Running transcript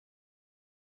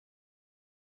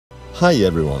Hi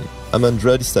everyone, I'm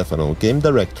Andrea Di Stefano, Game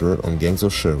Director on Gangs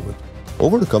of Sherwood.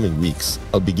 Over the coming weeks,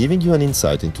 I'll be giving you an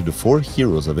insight into the 4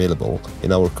 heroes available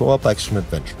in our co-op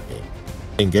action-adventure game.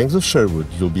 In Gangs of Sherwood,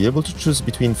 you'll be able to choose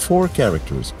between 4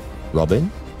 characters: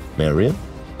 Robin, Marion,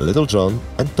 Little John,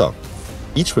 and Tuck,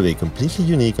 each with a completely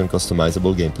unique and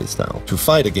customizable gameplay style, to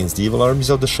fight against the evil armies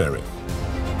of the Sheriff.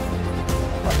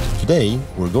 Today,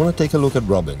 we're going to take a look at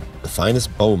Robin, the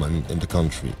finest bowman in the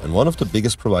country and one of the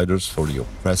biggest providers for the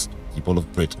oppressed people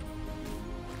of Britain.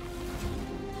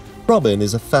 Robin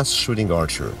is a fast-shooting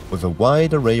archer with a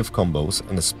wide array of combos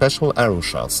and special arrow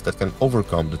shots that can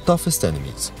overcome the toughest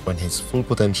enemies when his full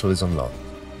potential is unlocked.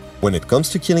 When it comes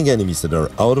to killing enemies that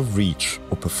are out of reach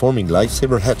or performing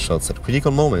lifesaver headshots at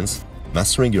critical moments,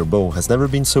 mastering your bow has never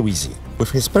been so easy.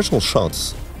 With his special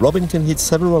shots, Robin can hit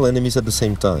several enemies at the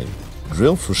same time,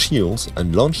 drill through shields,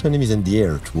 and launch enemies in the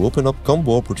air to open up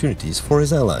combo opportunities for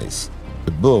his allies.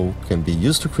 The bow can be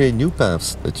used to create new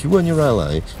paths that you and your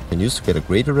ally can use to get a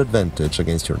greater advantage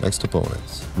against your next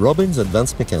opponents. Robin's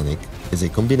advanced mechanic is a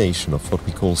combination of what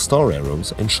we call star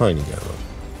arrows and shining arrows.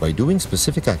 By doing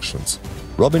specific actions,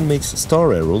 Robin makes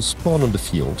star arrows spawn on the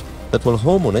field that will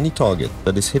home on any target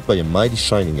that is hit by a mighty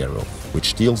shining arrow,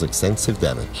 which deals extensive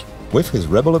damage. With his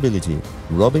rebel ability,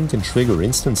 Robin can trigger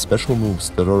instant special moves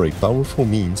that are a powerful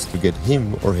means to get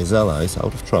him or his allies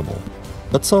out of trouble.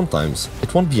 But sometimes,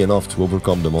 it won't be enough to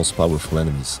overcome the most powerful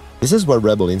enemies. This is where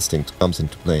Rebel Instinct comes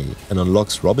into play and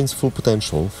unlocks Robin's full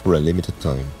potential for a limited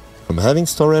time. From having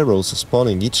star arrows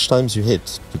spawning each time you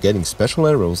hit, to getting special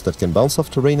arrows that can bounce off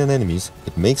terrain and enemies,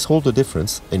 it makes all the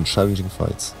difference in challenging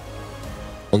fights.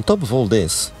 On top of all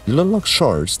this, you'll unlock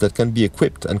shards that can be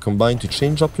equipped and combined to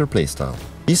change up your playstyle.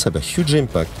 These have a huge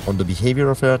impact on the behavior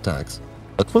of your attacks,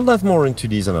 but we'll dive more into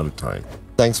these another time.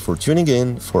 Thanks for tuning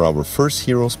in for our first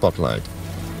hero spotlight.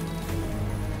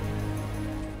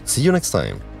 See you next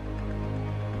time.